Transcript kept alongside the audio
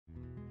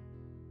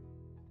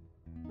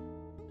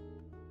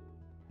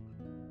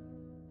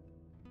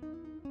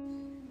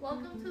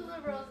Welcome to La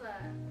Rosa.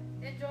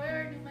 Enjoy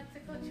our New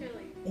Mexico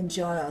chili.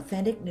 Enjoy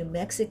authentic New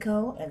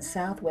Mexico and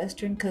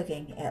Southwestern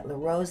cooking at La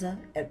Rosa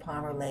at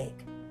Palmer Lake.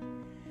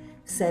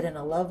 Set in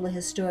a lovely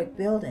historic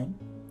building,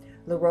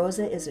 La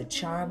Rosa is a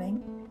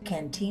charming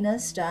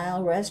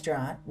Cantina-style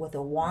restaurant with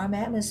a warm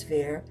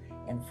atmosphere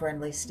and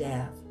friendly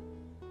staff.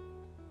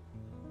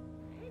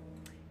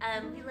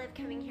 We love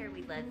coming here.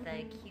 We love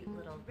the cute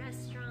little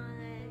restaurant.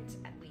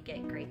 We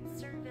get great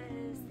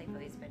service. They've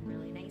always been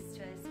really nice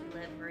to us. We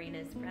love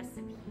Marina's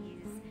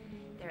recipes.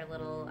 They're a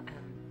little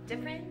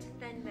different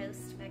than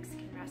most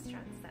Mexican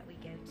restaurants that we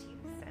go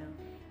to, so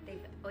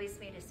they've always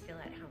made us feel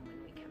at home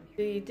when we come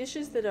here. The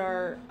dishes that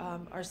are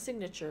our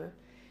signature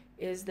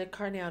is the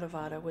Carne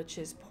Avovada, which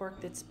is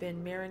pork that's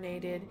been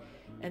marinated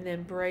and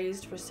then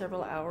braised for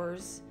several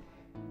hours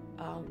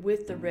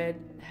with the red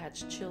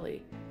hatch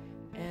chili,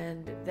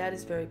 and that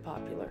is very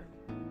popular.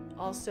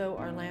 Also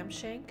our lamb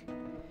shank,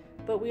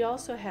 but we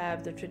also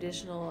have the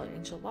traditional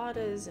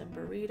enchiladas and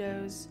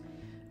burritos.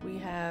 We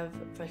have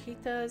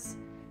fajitas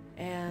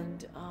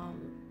and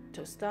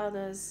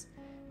tostadas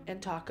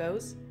and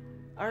tacos.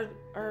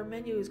 Our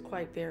menu is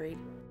quite varied.